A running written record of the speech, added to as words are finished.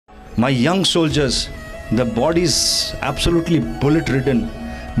My young soldiers, the bodies absolutely bullet-ridden,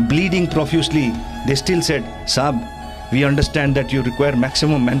 bleeding profusely, they still said, "Saab, we understand that you require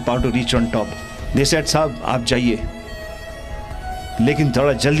maximum manpower to reach on top." They said, "Saab, आप जाइए, लेकिन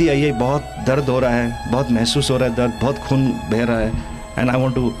थोड़ा जल्दी आइए, बहुत दर्द हो रहा है, बहुत महसूस हो रहा है दर्द, बहुत खून बह रहा है, and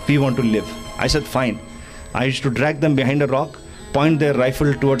we want to live." I said, "Fine." I used to drag them behind a rock, point their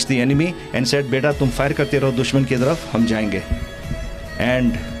rifle towards the enemy, and said, "बेटा तुम फायर करते रहो दुश्मन की तरफ, हम जाएंगे."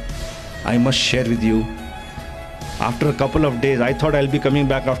 And I must share with you, after a couple of days, I thought I'll be coming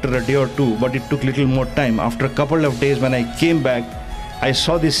back after a day or two, but it took little more time. After a couple of days, when I came back, I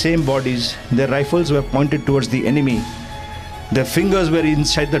saw the same bodies. Their rifles were pointed towards the enemy. Their fingers were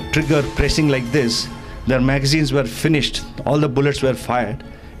inside the trigger, pressing like this. Their magazines were finished. All the bullets were fired,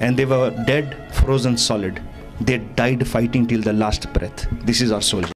 and they were dead, frozen solid. They died fighting till the last breath. This is our soldier.